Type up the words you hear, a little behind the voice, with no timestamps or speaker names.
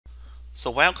So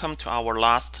welcome to our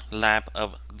last lab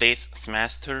of this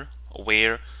semester,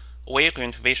 where we're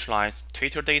going to visualize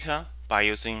Twitter data by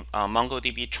using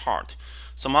MongoDB Chart.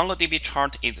 So MongoDB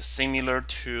Chart is similar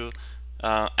to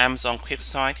Amazon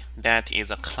QuickSight, that is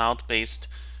a cloud-based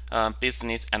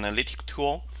business analytic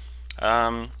tool.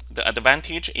 The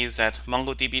advantage is that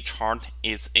MongoDB Chart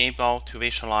is able to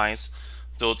visualize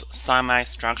those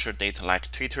semi-structured data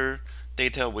like Twitter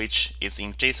data, which is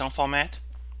in JSON format.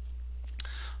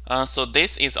 So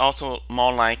this is also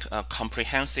more like a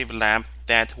comprehensive lab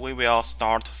that we will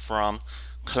start from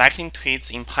collecting tweets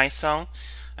in Python,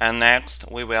 and next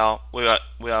we will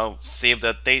save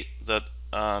the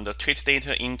tweet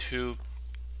data into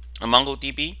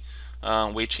MongoDB,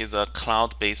 which is a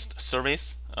cloud-based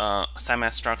service,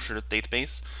 semi-structured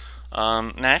database.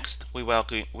 Next, we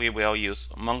will use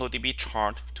MongoDB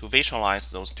Chart to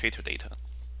visualize those Twitter data.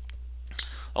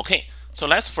 Okay, so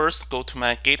let's first go to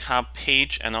my GitHub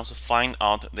page and also find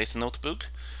out this notebook.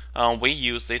 We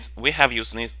have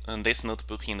used this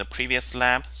notebook in the previous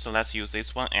lab, so let's use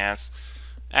this one as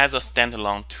a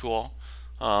standalone tool.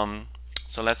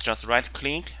 So let's just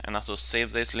right-click and also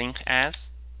save this link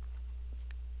as.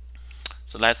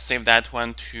 So let's save that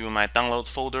one to my downloads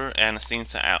folder, and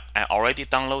since I already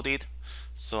downloaded,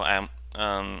 so I'm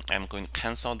going to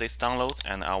cancel this download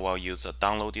and I will use a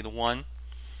downloaded one.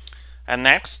 And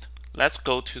next, let's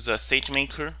go to the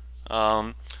SageMaker.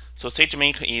 So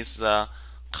SageMaker is the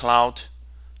cloud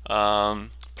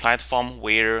platform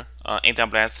where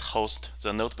AWS hosts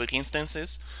the notebook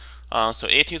instances. So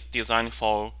it is designed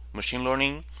for machine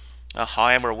learning.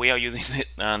 However, we are using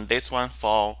this one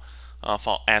for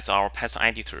as our Python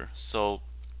editor. So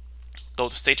go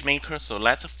to SageMaker. So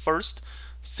let's first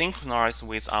synchronize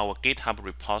with our GitHub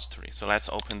repository. So let's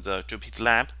open the Jupyter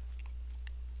Lab.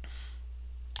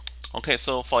 Okay,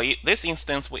 so for this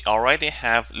instance, we already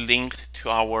have linked to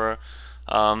our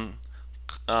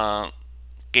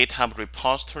GitHub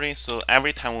repository. So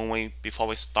every time before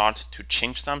we start to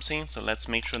change something, so let's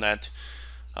make sure that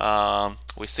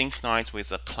we synchronize with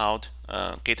the cloud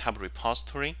GitHub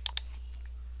repository.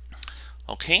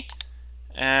 Okay,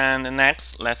 and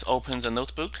next, let's open the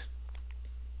notebook.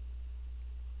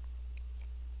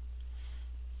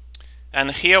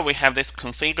 And here we have this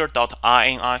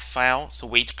configure.ini file, so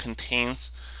which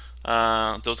contains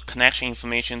those connection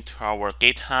information to our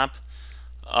GitHub,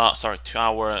 to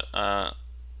our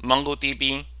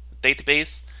MongoDB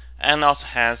database, and also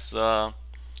has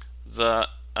the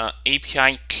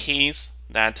API keys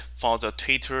that for the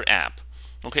Twitter app.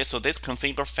 Okay, so this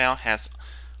configure file has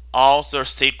all the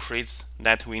secrets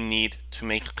that we need to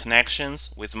make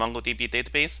connections with MongoDB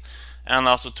database, and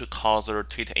also to call the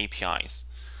Twitter APIs.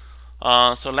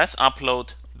 So let's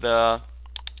upload the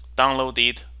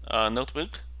downloaded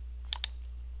notebook,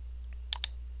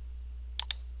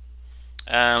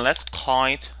 and let's call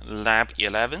it Lab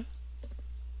 11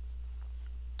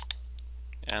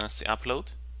 and see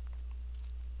upload.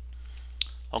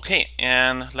 Okay,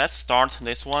 and let's start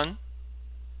this one.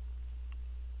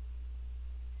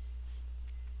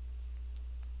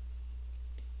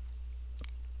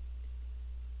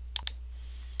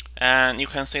 And you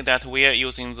can see that we are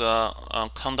using the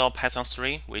Condor Python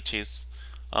 3, which is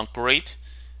great.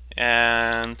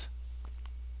 And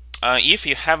if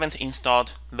you haven't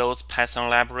installed those Python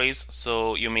libraries,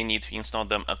 so you may need to install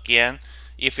them again.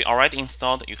 If you already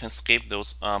installed, you can skip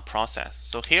those process.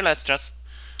 So here, let's just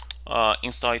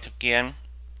install it again.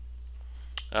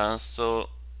 So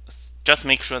just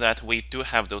make sure that we do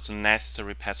have those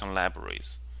necessary Python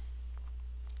libraries.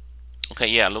 Okay,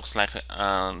 yeah, looks like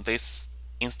this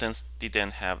instance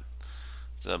didn't have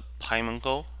the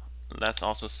PyMongo. Let's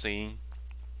also see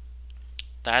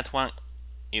that one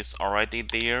is already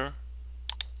there.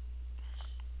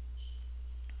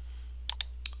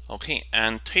 Okay,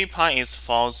 and TweetPy is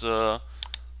for the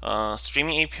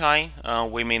streaming API.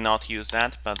 We may not use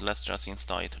that, but let's just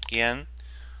install it again.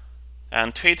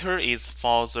 And Twitter is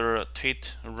for the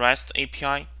Tweet REST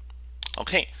API.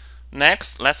 Okay,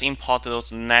 next, let's import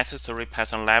those necessary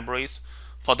Python libraries.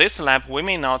 For this lab, we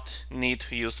may not need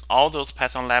to use all those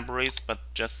Python libraries, but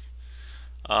just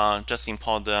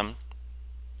import them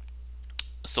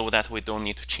so that we don't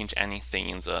need to change anything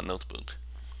in the notebook.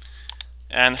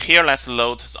 And here, let's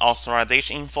load the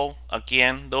authorization info.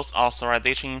 Again, those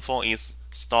authorization info is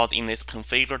stored in this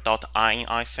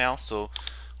configure.ini file. So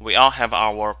we all have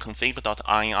our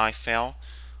configure.ini file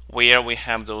where we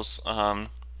have those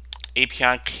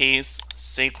API keys,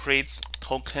 secrets,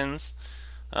 tokens,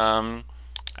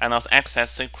 and also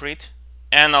access secret,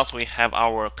 and also we have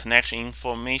our connection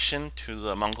information to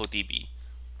the MongoDB.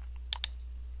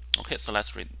 Okay, so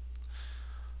let's read.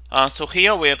 So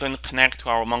here we are going to connect to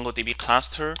our MongoDB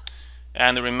cluster,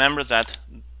 and remember that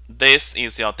this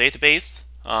is your database.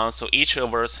 So each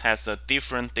of us has a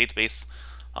different database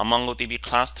MongoDB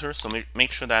cluster. So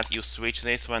make sure that you switch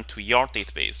this one to your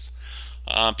database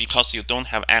because you don't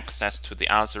have access to the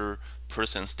other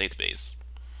person's database.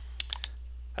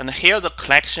 And here the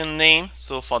collection name.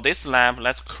 So for this lab,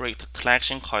 let's create a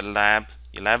collection called Lab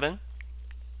 11.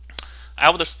 I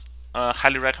would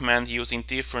highly recommend using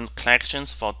different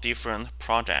collections for different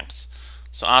projects.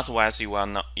 So otherwise you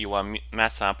will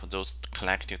mess up those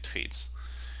collected tweets.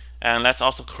 And let's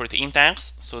also create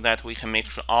index so that we can make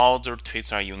sure all the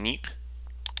tweets are unique.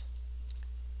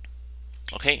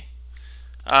 Okay.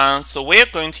 So we're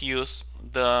going to use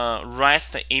the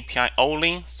REST API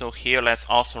only. So here let's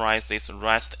authorize this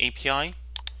REST API.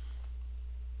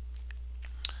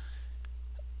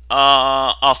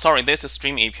 Oh, sorry, this is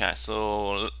Stream API.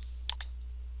 So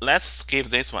let's skip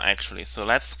this one actually. So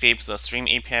let's skip the Stream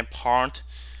API part,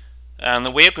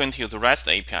 and we're going to use the REST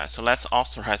API. So let's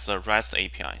authorize the REST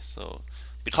API. So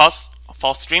because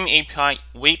for Stream API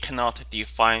we cannot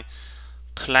define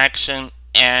collection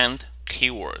and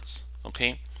keywords.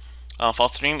 Okay. For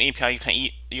Stream API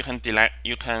you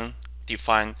can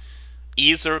define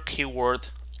either keyword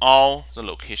or the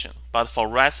location. But for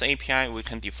REST API we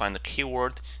can define the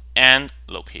keyword and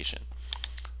location.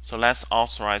 So let's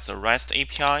authorize the REST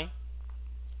API.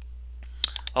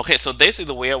 Okay, so this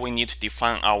is where we need to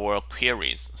define our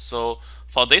queries. So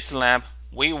for this lab,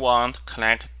 we want to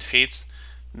collect tweets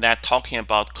that talking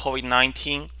about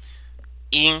COVID-19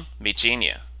 in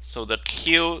Virginia. So the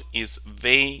Q is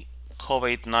V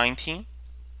COVID-19.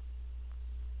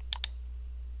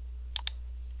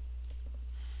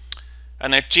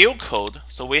 And a geocode,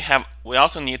 so we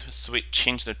also need to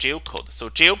change the geocode. So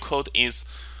geocode is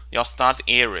your start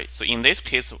area. So in this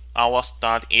case, our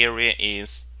start area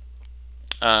is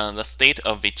the state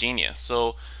of Virginia.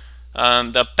 So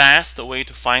the best way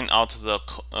to find out the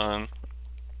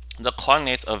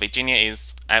coordinates of Virginia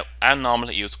is I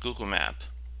normally use Google Map.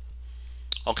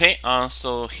 Okay,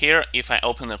 so here if I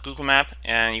open the Google Map,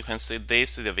 and you can see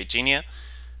this is the Virginia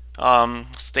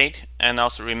state. And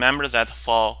also remember that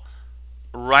for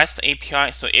REST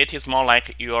API, so it is more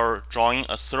like you're drawing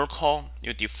a circle.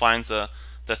 You define the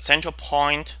central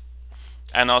point,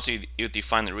 and also you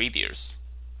define the radius.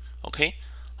 Okay,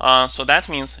 so that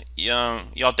means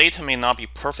your data may not be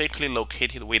perfectly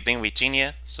located within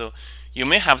Virginia. So you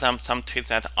may have some tweets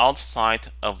that are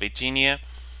outside of Virginia,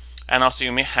 and also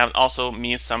you may have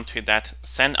miss some tweets that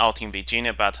sent out in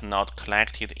Virginia but not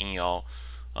collected in your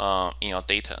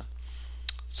data.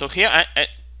 So here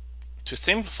to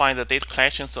simplify the data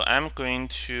collection, so I'm going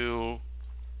to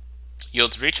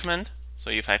use Richmond. So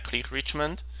if I click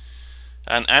Richmond,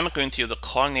 and I'm going to use the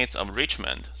coordinates of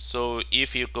Richmond. So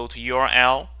if you go to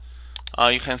URL,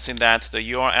 you can see that the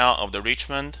URL of the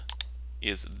Richmond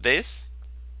is this.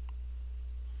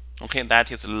 Okay,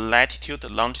 that is latitude,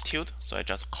 longitude. So I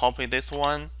just copy this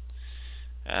one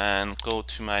and go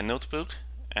to my notebook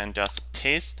and just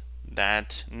paste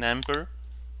that number.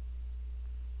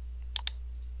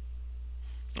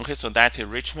 Okay, so that is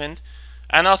Richmond.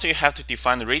 And also you have to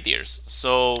define the radius.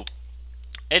 So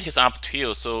it is up to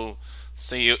you. So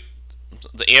say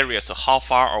the area, so how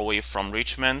far away from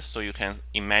Richmond, so you can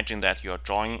imagine that you are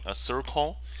drawing a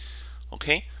circle.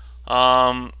 Okay,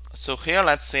 so here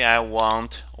let's say I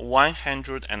want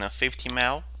 150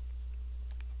 mile.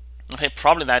 Okay,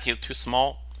 probably that is too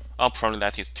small, or probably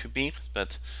that is too big,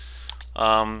 but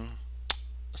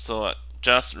so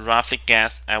just roughly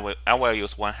guess I will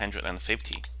use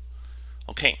 150.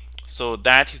 Okay, so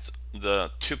that is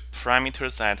the two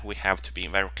parameters that we have to be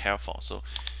very careful. So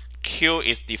Q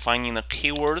is defining the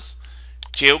keywords,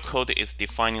 geocode is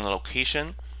defining the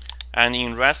location, and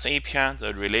in REST API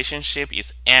the relationship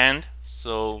is AND.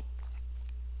 So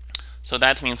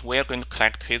that means we're going to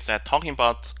collect tweets that are talking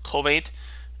about COVID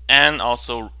and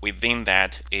also within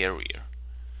that area.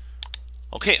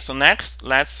 Okay, so next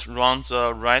let's run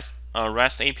the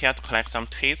REST API to collect some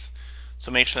tweets.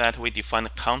 So make sure that we define the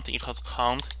count equals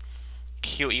count,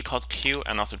 Q equals Q,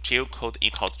 and also geocode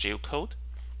equals geocode.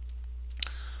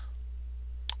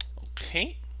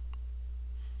 Okay.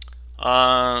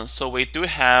 So we do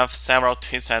have several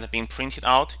tweets that have been printed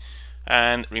out,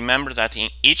 and remember that in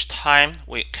each time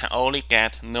we can only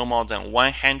get no more than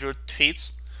 100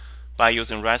 tweets by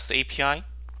using REST API.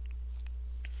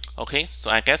 Okay, so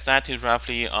I guess that is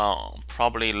roughly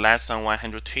probably less than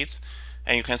 100 tweets,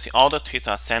 and you can see all the tweets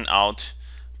are sent out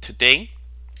today.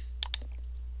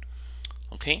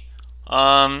 Okay,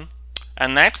 and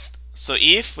next, so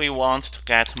if we want to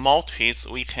get more tweets,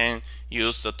 we can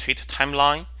use the tweet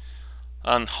timeline.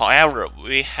 However,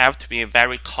 we have to be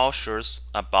very cautious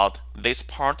about this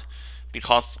part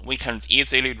because we can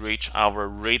easily reach our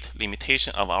rate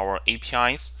limitation of our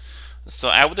APIs. So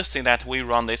I would say that we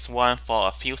run this one for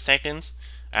a few seconds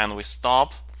and we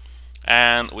stop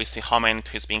and we see how many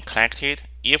tweets being collected.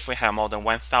 If we have more than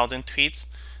 1,000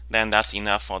 tweets, then that's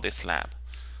enough for this lab.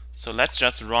 So let's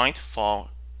just run it for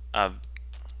a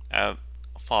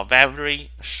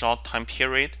very short time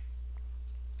period.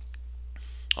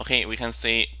 Okay, we can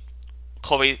see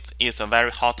COVID is a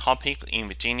very hot topic in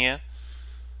Virginia.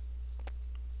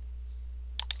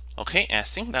 Okay, I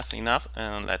think that's enough,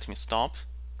 and let me stop.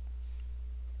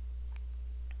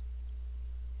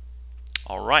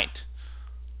 All right.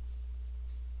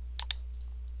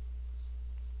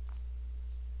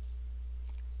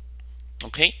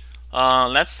 Okay,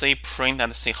 let's say print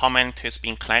and see how many tweets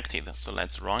being collected. So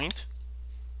let's run it.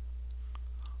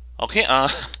 Okay,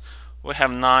 we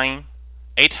have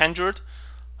 800.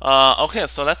 Okay,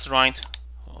 so let's run it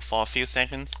for a few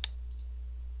seconds.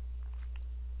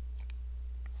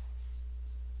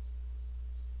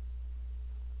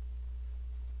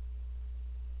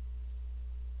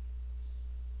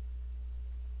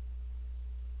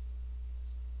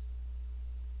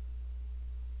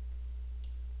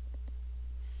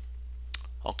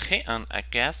 Okay, and I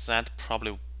guess that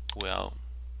probably will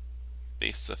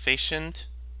be sufficient.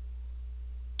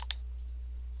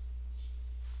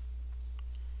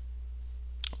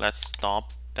 Let's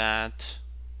stop that.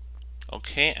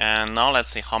 Okay, and now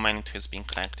let's see how many tweets being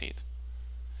collected.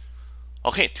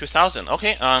 Okay, 2,000.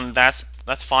 Okay, and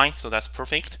that's fine. So that's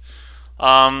perfect.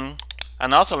 And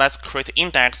also let's create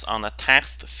index on the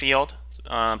text field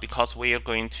because we are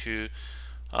going to.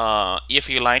 If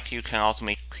you like, you can also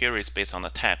make queries based on the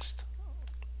text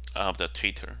of the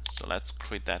Twitter. So let's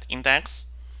create that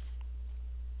index.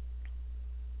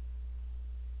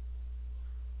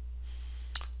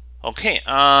 Okay.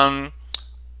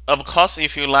 Of course,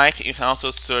 if you like, you can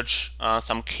also search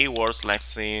some keywords. Let's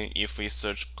say if we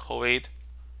search COVID.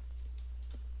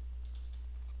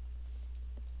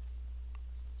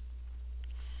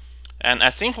 And I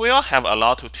think we'll have a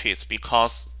lot of tweets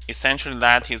because essentially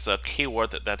that is a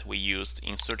keyword that we used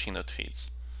in searching the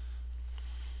tweets.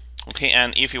 Okay,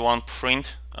 and if you want to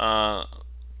print 10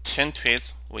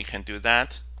 tweets, we can do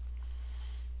that.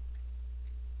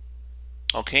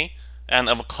 Okay, and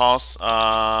of course,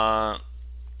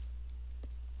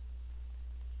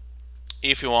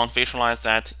 if you want to visualize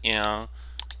that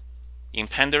in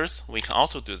pandas, we can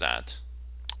also do that.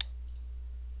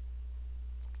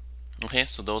 Okay,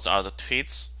 so those are the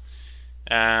tweets.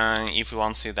 And if you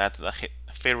want to see that the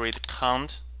favorite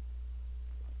count,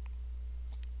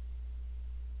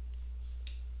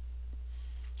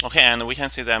 okay, and we can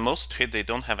see that most tweets, they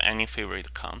don't have any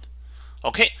favorite count.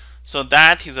 Okay, so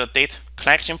that is the data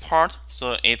collection part.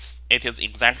 So it is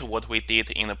exactly what we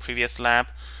did in the previous lab,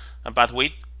 but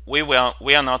we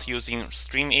are not using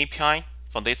Stream API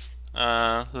for this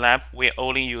lab. We're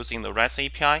only using the REST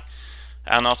API,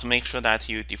 and also make sure that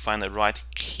you define the right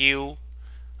queue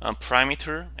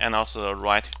parameter and also the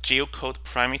right geocode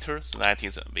parameter. So that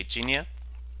is Virginia.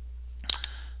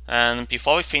 And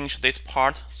before we finish this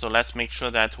part, so let's make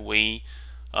sure that we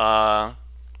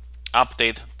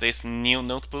update this new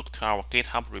notebook to our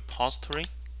GitHub repository.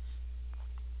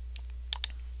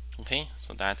 Okay,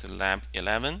 so that's lab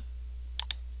 11.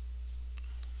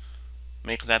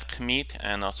 Make that commit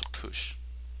and also push.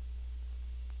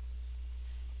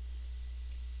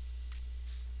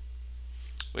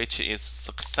 Which is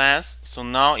success. So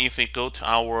now if we go to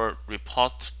our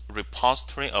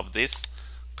repository of this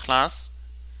class,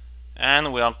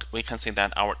 and we can see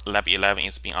that our lab 11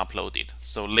 is being uploaded.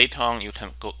 So later on you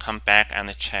can come back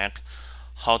and check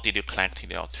how did you collect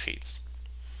your tweets.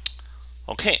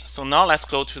 Okay, so now let's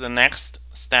go to the next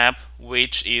step,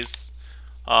 which is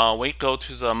we go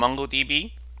to the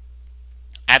MongoDB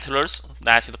Atlas,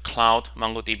 that is the cloud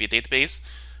MongoDB database,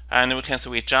 and we can see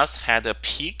we just had a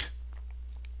peak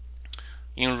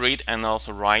in read and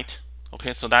also write.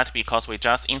 Okay, so that's because we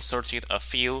just inserted a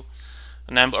few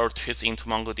number of tweets into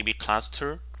MongoDB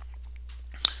cluster.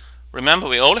 Remember,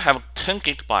 we only have 10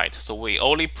 GB, so we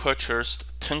only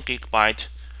purchased 10 GB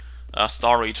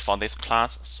storage for this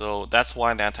class. So that's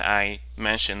why that I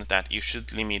mentioned that you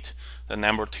should limit the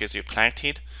number of tweets you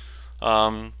collected.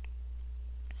 And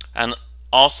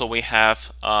also we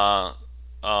have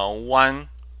one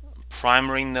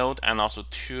primary node and also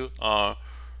two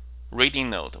reading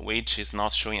node, which is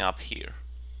not showing up here.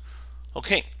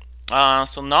 Okay,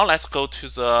 so now let's go to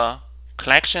the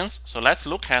collections. So let's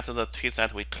look at the tweets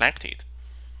that we collected.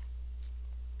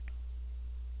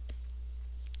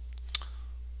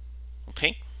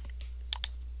 Okay,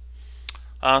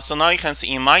 So now you can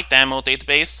see in my demo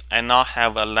database, I now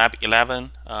have a lab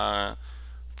 11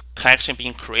 collection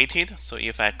being created. So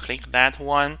if I click that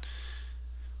one,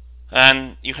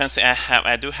 and you can see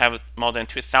I do have more than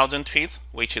 2,000 tweets,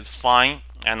 which is fine,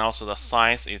 and also the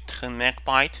size is 10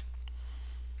 megabyte.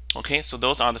 Okay, so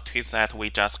those are the tweets that we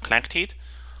just collected.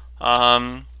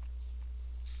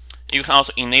 You can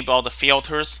also enable the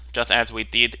filters, just as we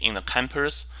did in the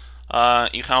campus.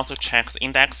 You can also check the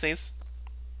indexes.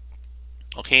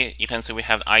 Okay, you can see we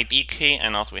have ID key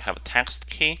and also we have a text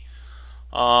key.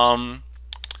 And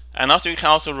also you can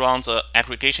also run the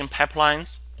aggregation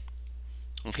pipelines.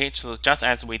 Okay, so just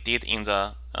as we did in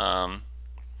the on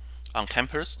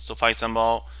campus. So for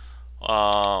example,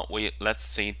 let's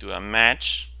say do a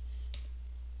match.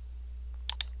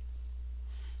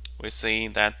 We see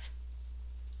that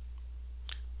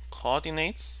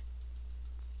coordinates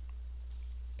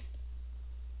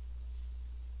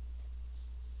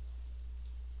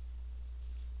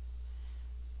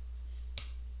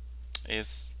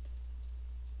is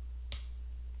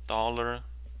dollar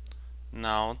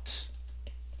not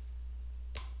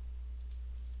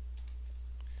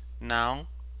now.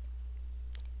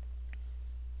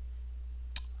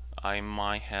 I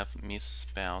might have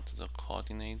misspelled the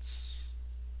coordinates.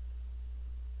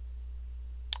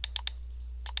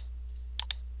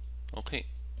 Okay,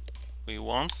 we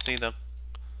won't see the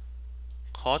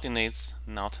coordinates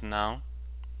not now.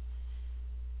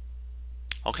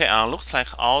 Okay, looks like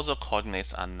all the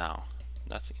coordinates are now.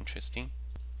 That's interesting.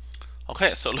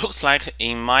 Okay, so looks like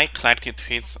in my collected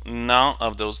tweets, none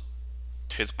of those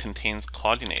tweets contains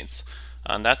coordinates.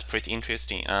 And that's pretty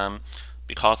interesting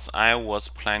because I was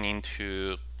planning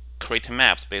to create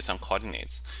maps based on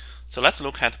coordinates. So let's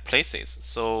look at places.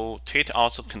 So tweet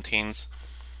also contains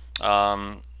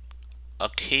a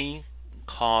key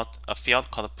called a field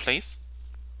called place.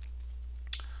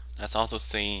 Let's also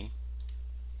say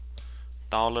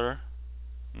dollar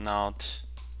not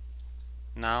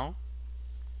now.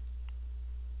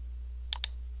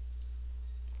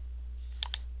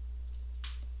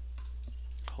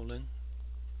 Colon.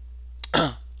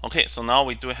 Okay, so now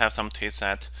we do have some tweets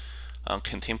that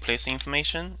contain place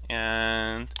information,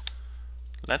 and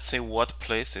let's see what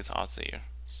places are there.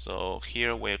 So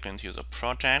here we're going to use a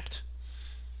project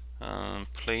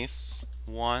place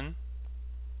 1.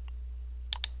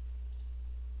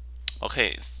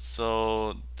 Okay,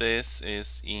 so this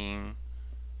is in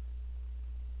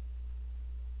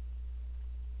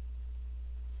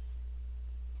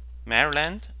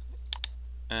Maryland,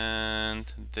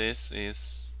 and this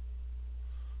is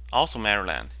also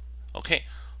Maryland. Okay,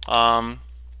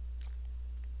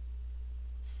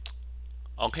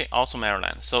 okay, also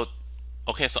Maryland. So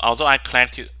okay, so although I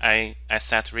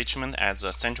set Richmond as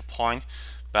a central point,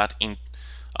 but in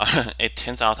it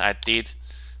turns out I did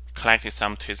collected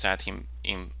some tweets that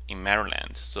in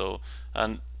Maryland. So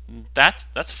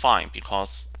that's fine,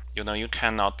 because you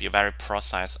cannot be very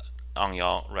precise on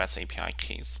your REST API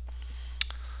keys.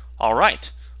 All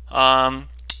right.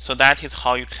 So that is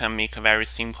how you can make a very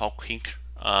simple, quick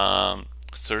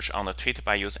search on the tweet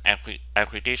by using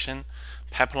aggregation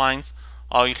pipelines,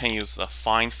 or you can use the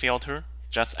find filter,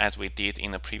 just as we did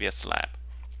in the previous lab.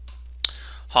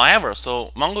 However,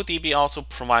 so MongoDB also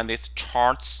provides this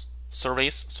charts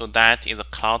service, so that is a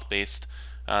cloud-based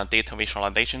data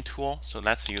visualization tool. So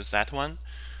let's use that one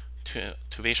to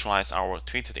visualize our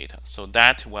tweet data. So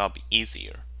that will be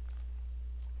easier.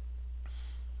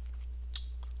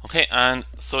 Okay, and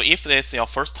so if this is your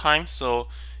first time, so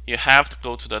you have to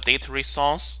go to the data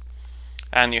resource,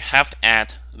 and you have to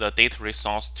add the data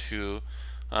resource to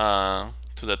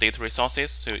the data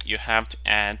resources. So you have to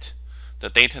add the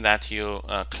data that you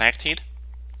collected.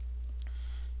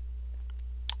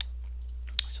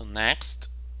 So next,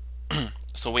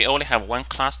 so we only have one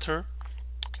cluster,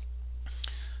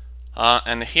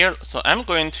 and here, so I'm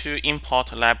going to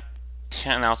import lab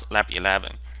 10 and also lab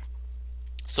 11.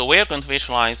 So we're going to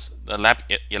visualize the lab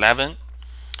 11,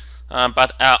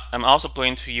 but I'm also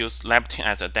going to use lab 10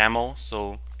 as a demo.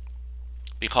 So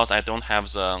because I don't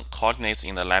have the coordinates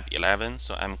in the lab 11,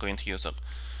 so I'm going to use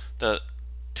the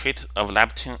tweet of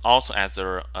lab 10 also as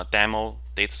a demo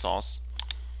data source.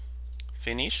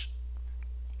 Finish.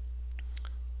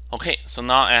 Okay, so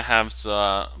now I have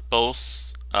the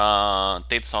both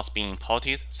data source being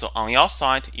imported. So on your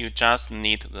side, you just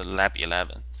need the lab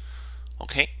 11.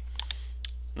 Okay.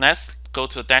 Let's go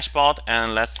to the dashboard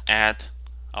and let's add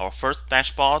our first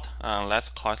dashboard. Let's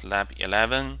call it lab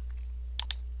 11.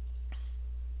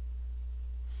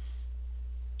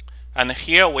 And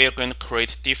here we are going to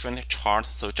create different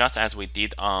charts. So just as we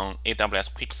did on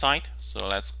AWS QuickSight. So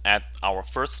let's add our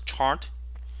first chart.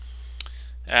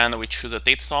 and we choose a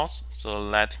data source. So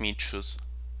let me choose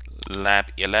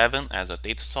lab 11 as a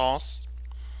data source.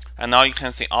 And now you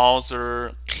can see all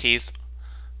the keys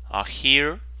are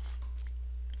here.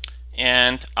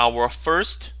 And our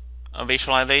first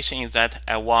visualization is that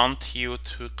I want you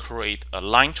to create a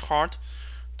line chart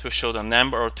to show the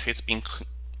number of tweets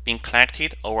being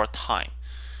collected over time.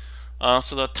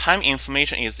 So the time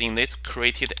information is in this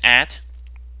created at.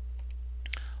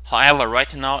 However,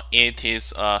 right now it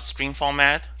is a string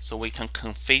format, so we can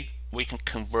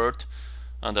convert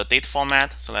the date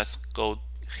format. So let's go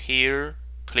here,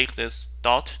 click this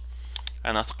dot,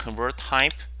 and let's convert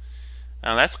type,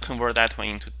 and let's convert that one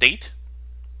into date,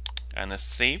 and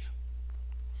save.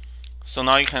 So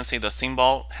now you can see the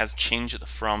symbol has changed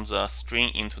from the string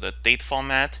into the date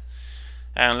format.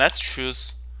 And let's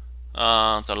choose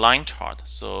the line chart.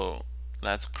 So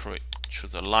let's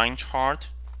choose a line chart,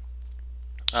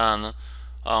 and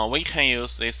we can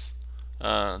use this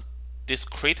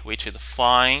discrete, which is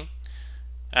fine.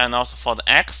 And also for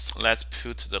the X, let's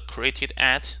put the created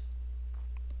at.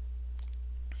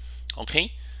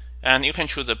 Okay, and you can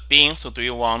choose a bin. So do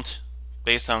you want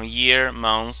based on year,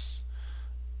 months,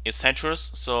 etc.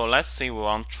 So let's say we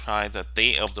want to try the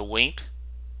day of the week.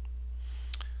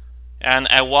 And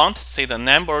I want to see the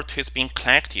number of tweets being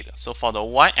collected. So for the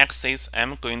y-axis,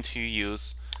 I'm going to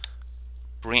use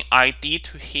bring ID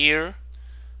to here,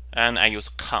 and I use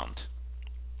count.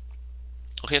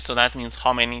 Okay, so that means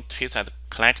how many tweets are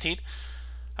collected.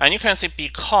 And you can see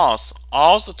because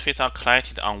all the tweets are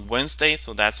collected on Wednesday,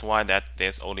 so that's why that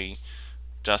there's only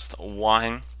just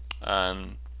one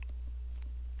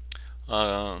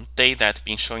day that's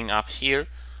been showing up here.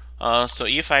 So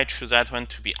if I choose that one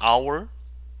to be hour,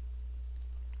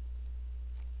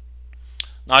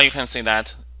 now you can see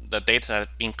that the data has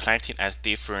been collected at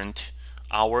different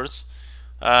hours.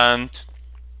 And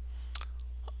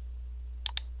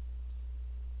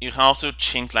you can also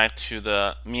change like to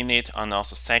the minute and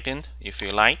also second if you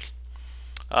like.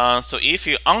 So if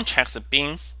you uncheck the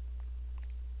bins,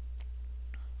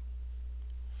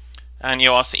 and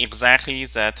you will see exactly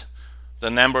that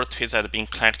the number of tweets that have been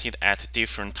collected at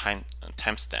different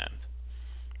timestamp.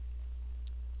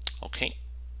 Okay.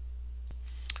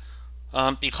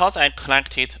 Because I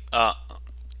collected,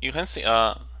 you can see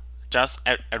just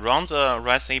around the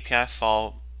REST API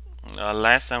for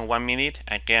less than 1 minute,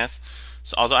 I guess.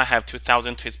 So although I have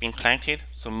 2,000 tweets being collected,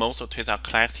 so most of the tweets are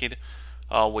collected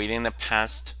within the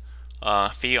past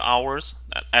few hours.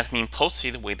 That means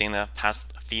posted within the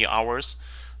past few hours.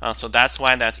 So that's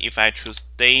why that if I choose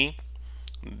day,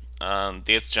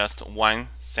 there's just one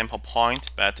sample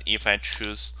point. But if I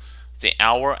choose the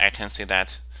hour, I can see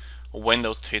that when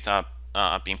those tweets are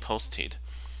being posted.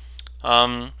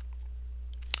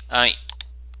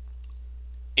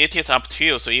 It is up to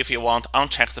you. So if you want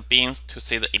uncheck the bins to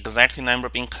see the exact number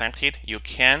being collected, you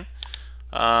can.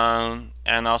 And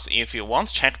also if you want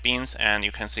to check bins, and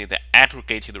you can see the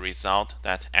aggregated result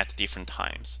that at different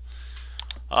times.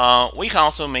 We can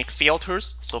also make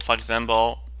filters. So for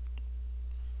example,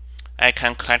 I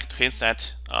can collect tweets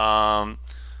at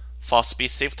for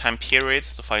specific time period.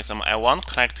 So for example, I want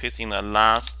to collect tweets in the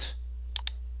last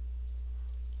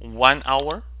 1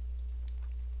 hour.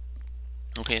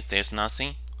 Okay, there's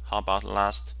nothing. How about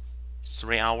last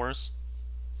 3 hours?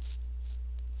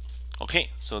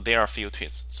 Okay, so there are a few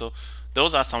tweets. So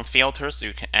those are some filters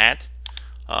you can add.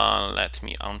 Let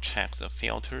me uncheck the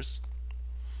filters.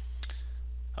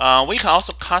 We can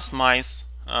also customize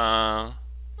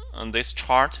this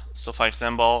chart. So for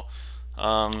example,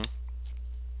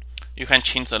 you can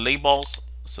change the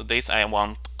labels. So this I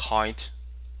want to call it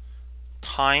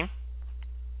time.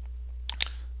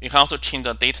 You can also change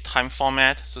the date time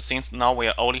format. So since now we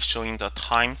are only showing the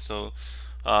time, so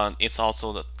it's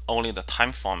also only the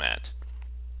time format.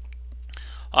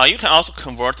 You can also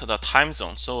convert the time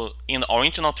zone. So in the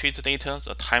original tweet data,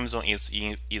 the time zone is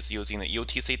using the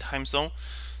UTC time zone.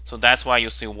 So that's why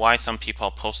you see why some people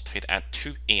post tweet at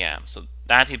 2 a.m. So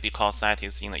that is because that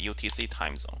is in the UTC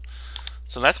time zone.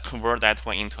 So let's convert that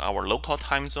one into our local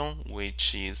time zone,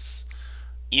 which is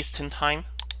Eastern time.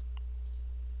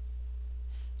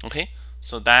 Okay,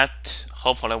 so that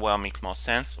hopefully will make more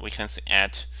sense. We can see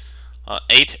at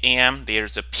 8 a.m.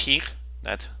 there's a peak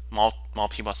that more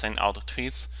people send out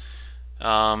tweets,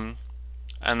 and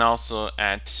also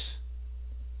at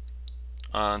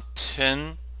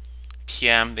 10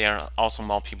 p.m. there are also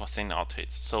more people send out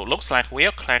tweets. So it looks like we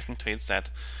are collecting tweets that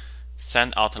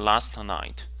sent out last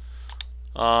night.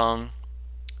 And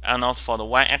also for the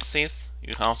y-axis,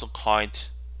 you can also call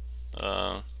it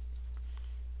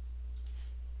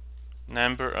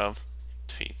number of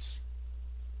tweets.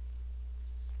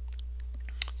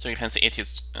 So you can see it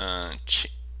is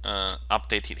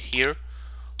updated here.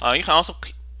 You can also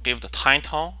give the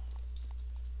title.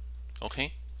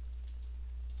 Okay.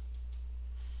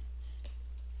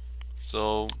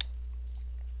 So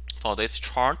for this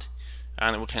chart,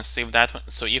 and we can save that one.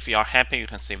 So if you are happy, you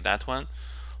can save that one.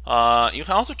 You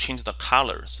can also change the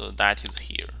color. So that is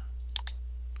here.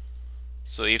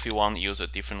 So if you want to use a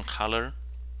different color,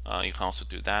 you can also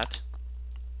do that.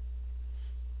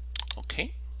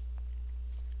 Okay.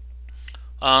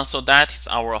 So that is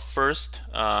our first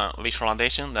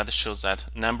visualization that shows that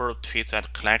number of tweets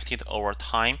that collected over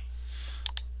time.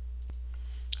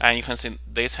 And you can see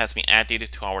this has been added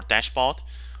to our dashboard.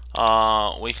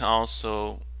 We can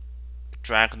also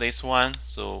drag this one,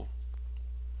 so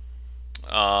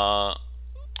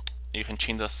you can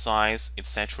change the size,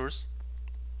 etc.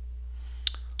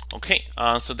 Okay,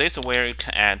 so this is where you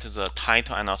can add the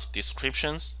title and also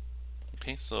descriptions.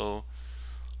 Okay, so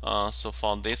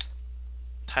for this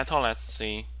title, let's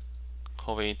see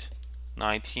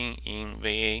COVID-19 in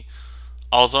VA.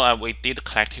 Although we did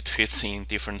collect tweets in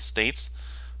different states,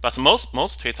 but most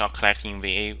tweets are collected in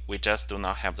VA. We just do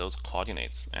not have those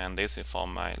coordinates, and this is for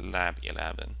my lab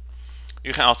 11.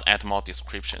 You can also add more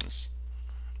descriptions.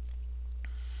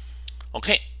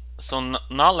 Okay, so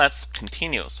now let's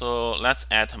continue. So let's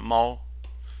add more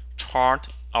chart.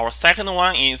 Our second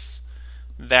one is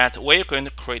that we're going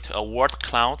to create a word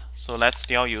cloud. So let's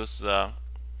still use the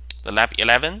lab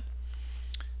 11.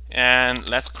 And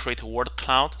let's create a word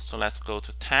cloud. So let's go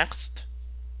to text.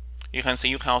 You can see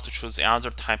you can also choose the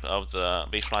other type of the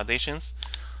visualizations.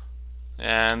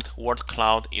 And word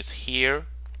cloud is here.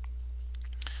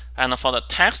 And for the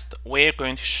text, we're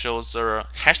going to show the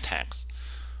hashtags.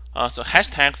 So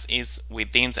hashtags is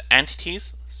within the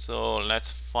entities. So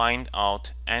let's find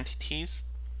out entities,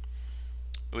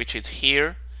 which is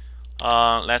here.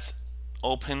 Let's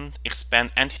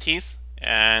expand entities,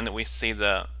 and we see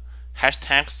the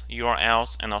hashtags,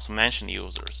 URLs, and also mentioned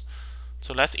users.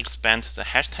 So let's expand the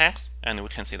hashtags, and we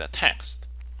can see the text.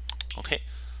 Okay,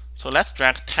 so let's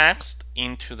drag text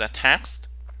into the text.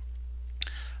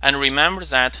 And remember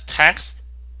that text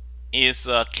is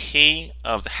a key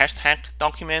of the hashtag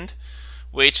document,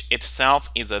 which itself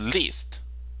is a list.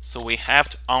 So we have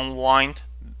to unwind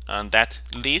that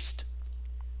list.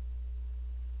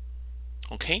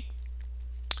 Okay.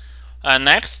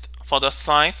 Next, for the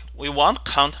size, we want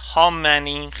to count how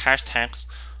many hashtags,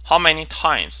 how many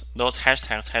times those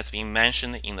hashtags has been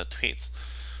mentioned in the tweets.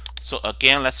 So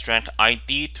again, let's drag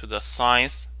ID to the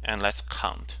size and let's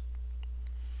count.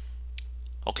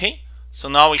 Okay, so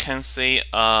now we can see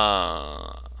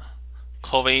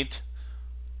COVID.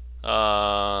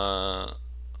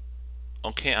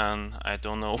 Okay, and I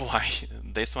don't know why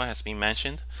this one has been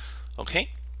mentioned.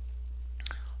 Okay,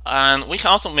 and we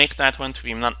can also make that one to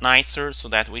be nicer so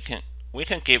that we can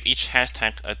give each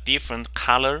hashtag a different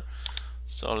color.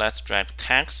 So let's drag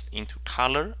text into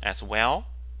color as well,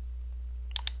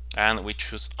 and we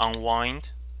choose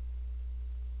unwind.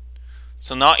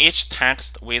 So now each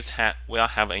text will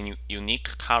have a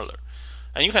unique color.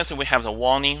 And you can see we have the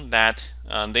warning that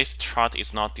this chart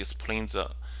is not displaying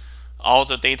all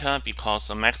the data because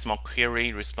the maximum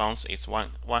query response is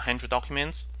 100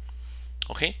 documents.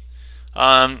 Okay.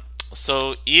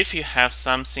 So if you have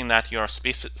something that you are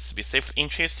specifically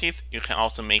interested, you can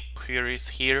also make queries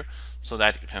here so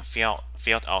that you can fill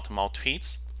out more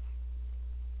tweets.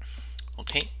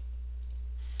 Okay.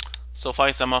 So for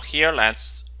example, here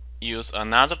let's use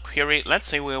another query. Let's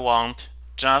say we want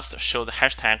just show the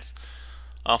hashtags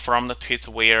from the tweets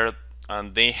where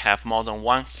they have more than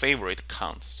one favorite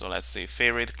count. So let's say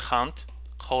favorite count :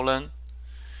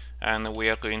 and we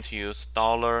are going to use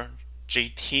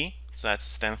 $GT. So that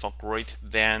stands for greater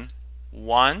than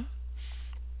 1.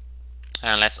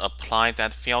 And let's apply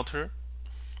that filter.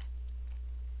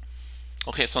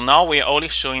 Okay, so now we are only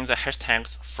showing the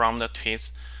hashtags from the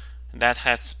tweets that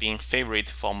has been favorite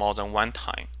for more than one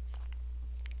time.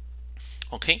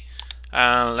 Okay,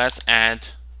 let's add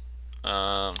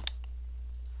a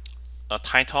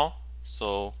title.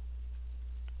 So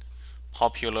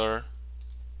popular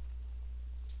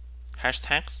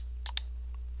hashtags.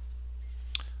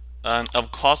 And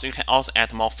of course, you can also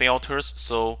add more filters.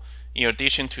 So in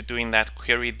addition to doing that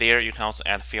query there, you can also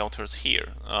add filters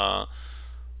here.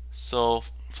 So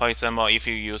for example, if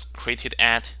you use created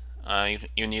at,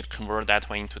 you need to convert that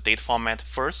one into date format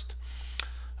first.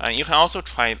 You can also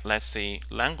try, let's say,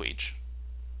 language.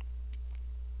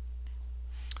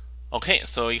 Okay,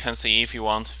 so you can see if you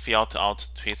want to filter out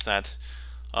tweets that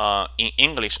in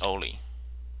English only.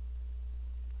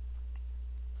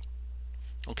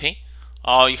 Okay,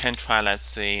 or you can try, let's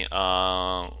say,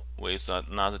 with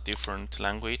another different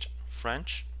language,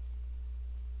 French.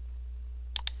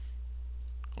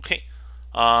 Okay.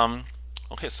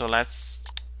 Okay, so let's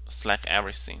select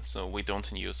everything, so we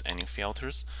don't use any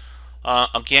filters.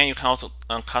 Again, you can also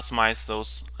customize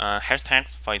those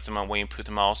hashtags. For example, when you put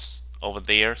mouse over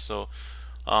there, so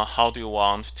how do you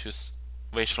want to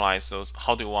visualize those?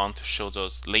 How do you want to show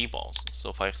those labels?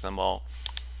 So for example,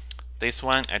 this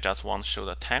one, I just want to show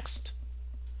the text.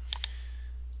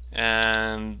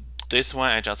 And this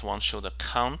one, I just want to show the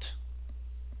count.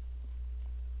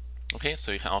 Okay,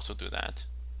 so you can also do that.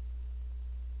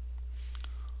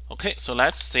 Okay, so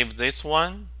let's save this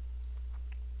one.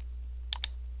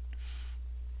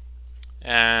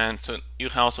 And so you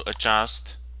can also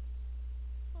adjust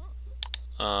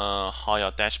how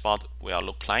your dashboard will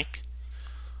look like.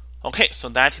 Okay, so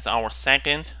that is our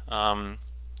second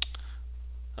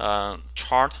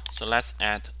chart. So let's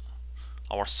add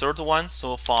our third one.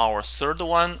 So for our third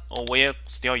one, we're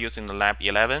still using the lab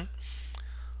 11.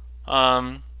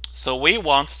 So we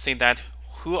want to see that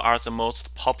who are the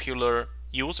most popular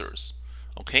users.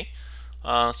 Okay,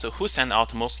 so who send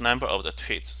out most number of the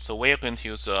tweets. So we're going to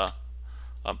use a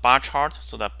bar chart,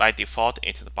 so that by default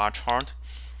it is the bar chart.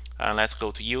 And let's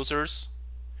go to users,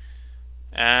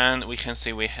 and we can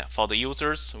see we have, for the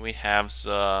users, we have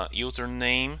the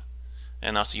username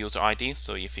and also user ID.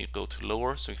 So if you go to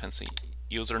lower, so you can see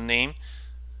username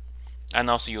and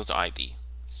also user ID.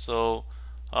 So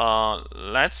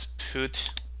let's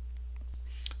put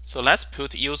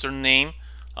username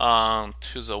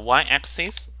to the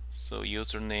y-axis. So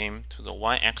username to the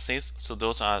y-axis. So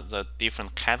those are the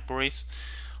different categories.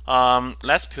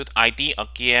 Let's put ID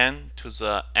again to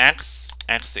the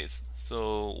x-axis.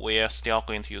 So we are still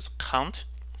going to use count.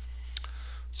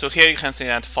 So here you can see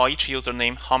that for each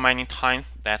username, how many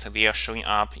times that they are showing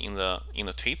up in the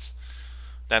tweets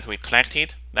that we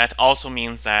collected. That also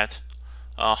means that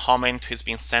how many tweets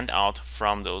being sent out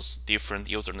from those different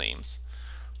usernames.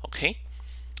 Okay.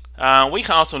 We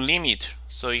can also limit.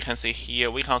 So you can see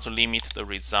here we can also limit the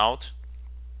result.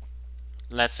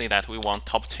 Let's say that we want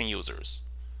top 10 users.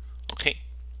 Okay.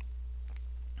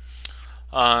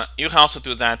 You can also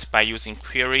do that by using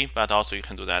query, but also you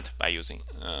can do that by using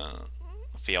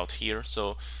field here.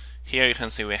 So here you can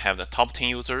see we have the top 10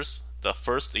 users. The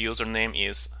first username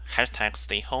is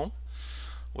 #stayhome,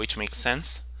 which makes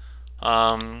sense.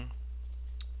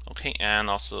 Okay, and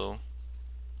also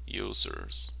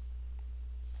users.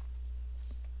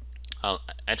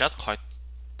 I just call it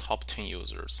top 10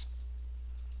 users.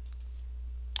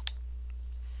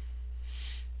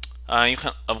 You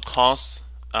can, of course,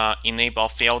 enable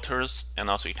filters, and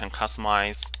also you can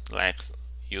customize, like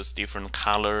use different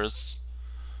colors.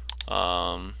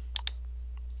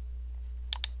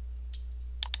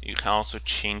 You can also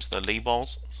change the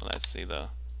labels. So let's see the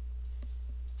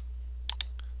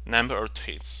number of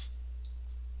tweets.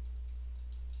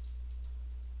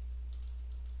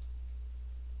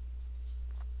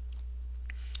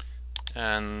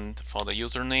 And for the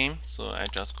username, so I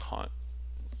just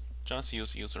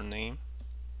use username.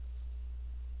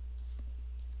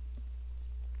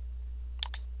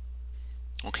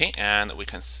 Okay, and we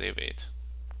can save it.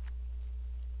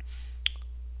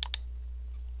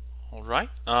 All right.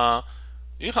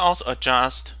 You can also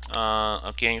adjust.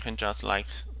 Again, you can just like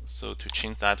so to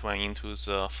change that one into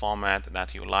the format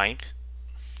that you like.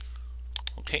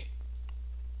 Okay.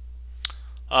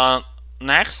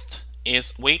 Next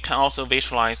is we can also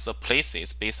visualize the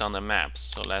places based on the maps.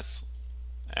 So let's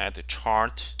add a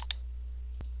chart.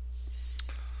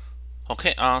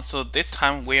 Okay, so this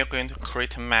time we are going to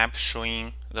create a map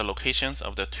showing the locations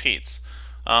of the tweets.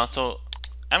 So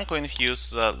I'm going to use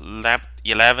the lab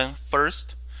 11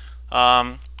 first.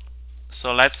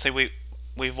 So let's say we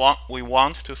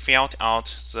want to filter out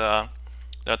the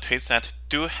tweets that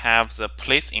do have the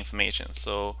place information.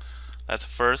 So let's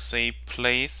first say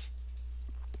place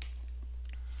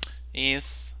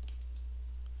is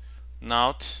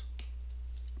not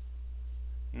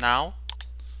now.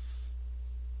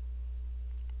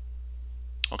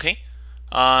 Okay,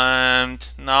 and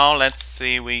now let's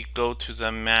say we go to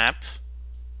the map,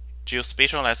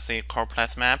 geospatial, let's say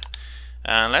corpus map,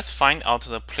 and let's find out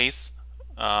the place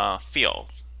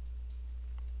field.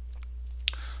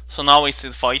 So now we see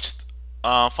for each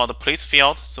for the place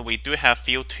field, so we do have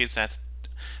few tweets that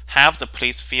have the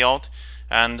place field,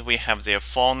 and we have their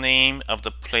full name of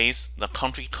the place, the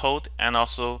country code, and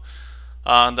also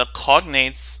the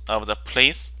coordinates of the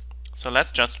place. So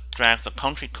let's just drag the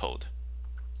country code.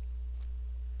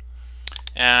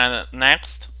 And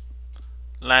next,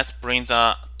 let's bring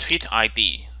the tweet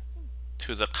ID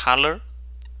to the color.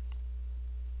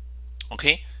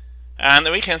 Okay, and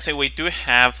we can see we do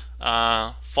have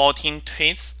 14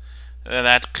 tweets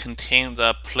that contain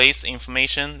the place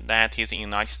information that is in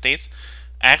United States.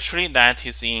 Actually, that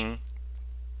is in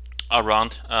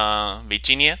around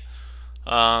Virginia.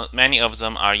 Many of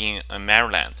them are in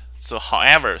Maryland. So,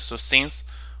 however, since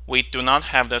we do not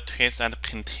have the tweets that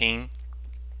contain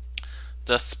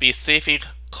the specific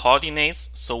coordinates,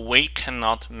 so we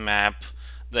cannot map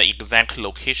the exact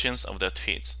locations of the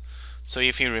tweets. So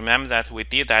if you remember that we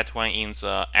did that one in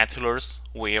the Atlas,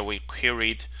 where we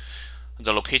queried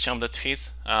the location of the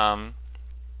tweets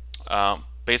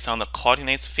based on the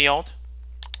coordinates field.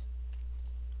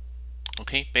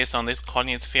 Okay, based on this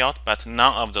coordinates field, but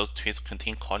none of those tweets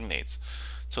contain coordinates.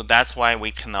 So that's why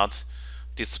we cannot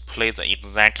display the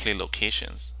exactly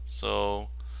locations. So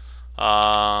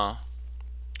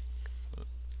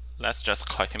let's just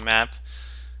call it a map.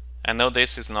 I know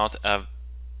this is not a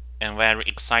very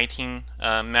exciting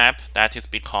map. That is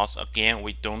because, again,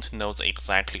 we don't know the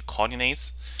exactly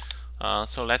coordinates.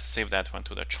 So let's save that one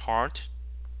to the chart.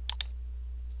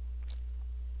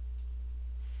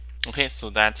 Okay, so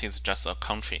that is just a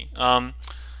country.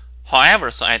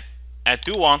 However, so I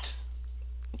do want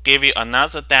to give you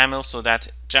another demo so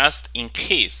that just in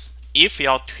case, if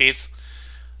your tweets,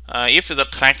 if the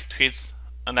collect tweets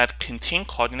that contain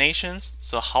coordinations,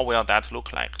 so how will that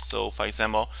look like? So for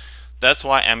example, that's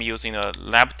why I'm using a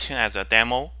lab 10 as a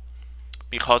demo,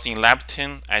 because in lab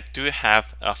 10 I do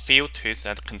have a few tweets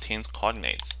that contains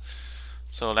coordinates.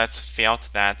 So let's filter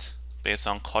that based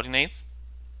on coordinates.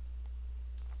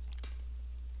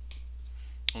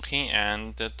 Okay,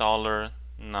 and the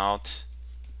 $not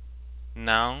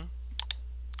none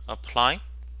apply.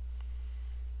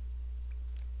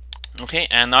 Okay,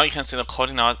 and now you can see the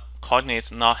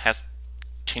coordinates now has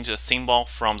changed the symbol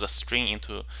from the string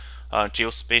into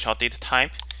geospatial data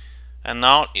type. And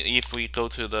now if we go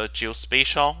to the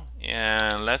geospatial,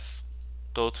 and let's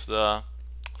go to the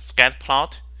scat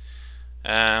plot,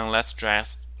 and let's drag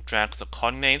the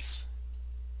coordinates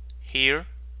here.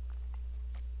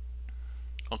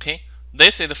 Okay,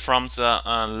 this is from the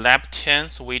lab 10,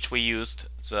 which we used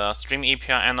the Stream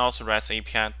API and also REST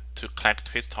API to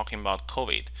collect tweets talking about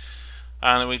COVID.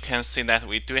 And we can see that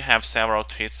we do have several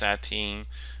tweets that in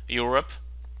Europe,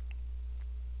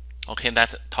 okay,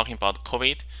 that talking about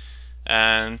COVID.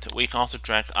 And we can also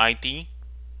drag the ID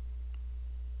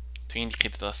to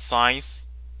indicate the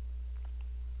size.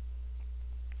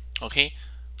 Okay,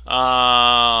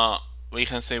 we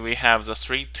can see we have the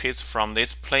 3 tweets from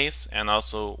this place, and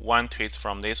also 1 tweet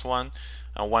from this one,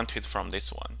 and 1 tweet from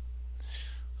this one,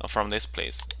 from this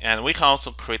place. And we can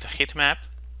also create a heat map.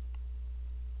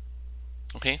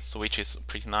 Okay, so which is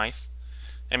pretty nice.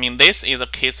 I mean, this is a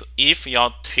case if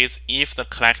your tweets, if the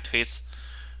collect tweets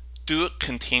do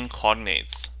contain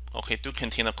coordinates, okay, do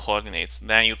contain the coordinates,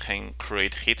 then you can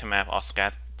create heat map or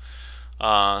scat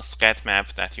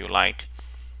map that you like.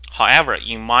 However,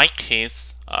 in my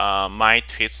case, my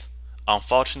tweets,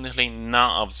 unfortunately,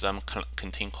 none of them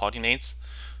contain coordinates.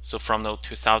 So from the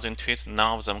 2000 tweets,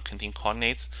 none of them contain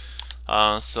coordinates.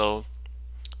 So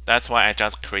that's why I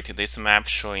just created this map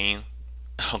showing.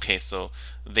 Okay, so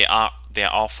they are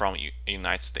all from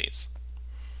United States.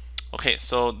 Okay,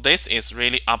 so this is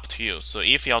really up to you. So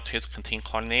if your tweets contain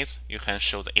coordinates, you can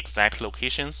show the exact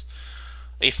locations.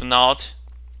 If not,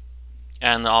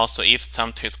 and also if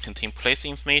some tweets contain place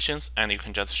information, and you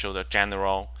can just show the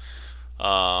general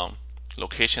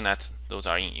location that those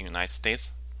are in United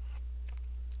States.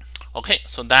 Okay,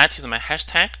 so that is my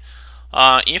hashtag.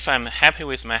 If I'm happy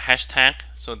with my hashtag,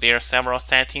 so there are several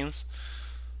settings.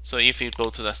 So if you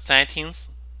go to the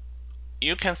settings,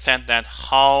 you can set that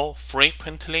how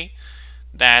frequently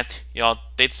that your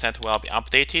dataset will be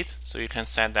updated. So you can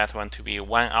set that one to be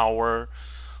 1 hour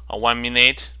or 1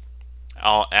 minute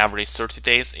or every 30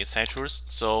 days, etc.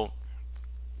 So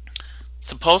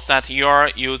suppose that you are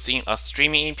using a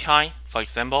streaming API, for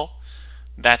example,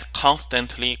 that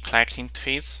constantly collecting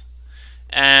tweets,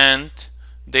 and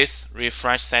this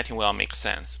refresh setting will make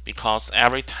sense because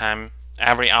every time,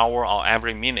 every hour or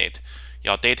every minute,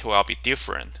 your data will be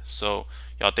different. So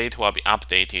your data will be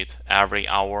updated every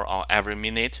hour or every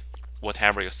minute,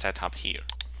 whatever you set up here.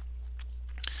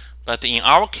 But in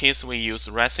our case, we use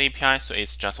REST API, so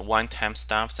it's just one-time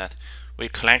stuff that we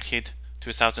collected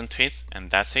 2000 tweets and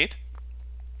that's it.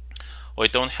 We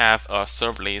don't have a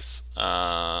serverless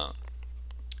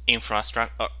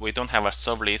infrastructure. We don't have a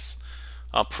serverless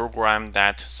program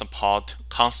that support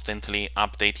constantly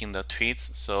updating the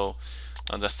tweets. So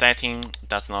the setting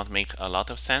does not make a lot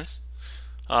of sense.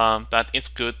 But it's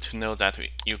good to know that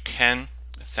you can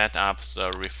set up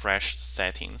the refresh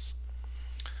settings.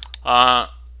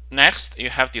 Next, you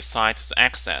have decide the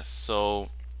access. So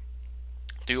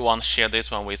Do you want to share this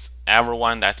one with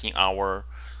everyone that in our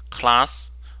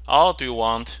class, or do you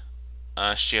want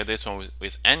share this one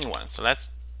with anyone? So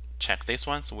let's check this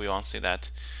one. So we want to see that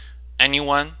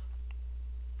anyone,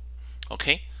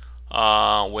 okay,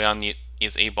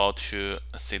 is able to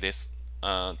see this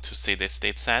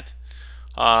data set.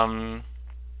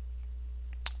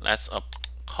 Let's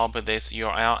copy this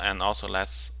URL, and also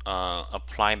let's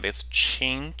apply this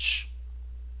change.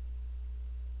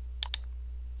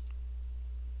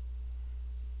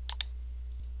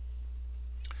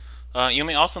 You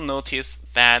may also notice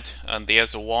that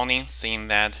there's a warning saying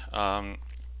that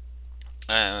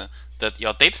that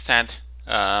your dataset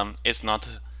is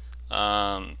not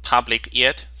public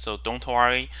yet. So don't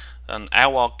worry, I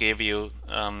will give you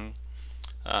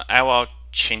I will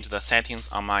change the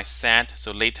settings on my side.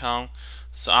 So later on,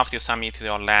 so after you submit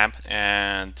your lab,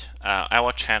 and I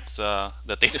will check the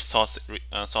data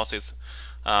sources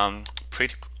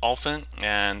pretty often,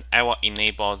 and I will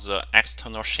enable the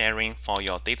external sharing for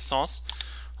your data source.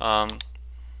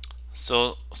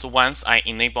 So once I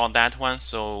enable that one,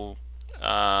 so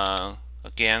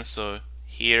again, so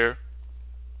here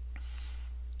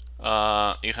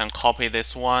you can copy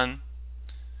this one,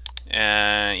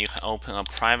 and you can open a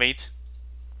private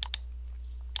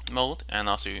mode, and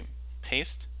also you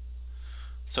paste.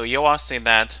 So you will see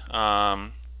that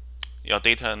your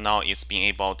data now is being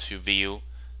able to view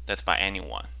that by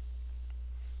anyone.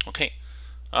 Okay,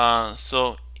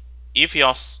 so if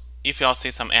you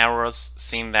see some errors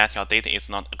saying that your data is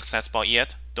not accessible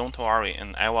yet, don't worry,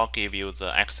 and I will give you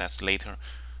the access later.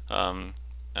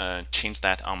 Change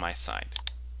that on my side.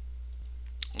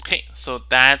 Okay, so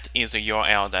that is a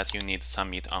URL that you need to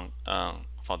submit on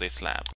for this lab.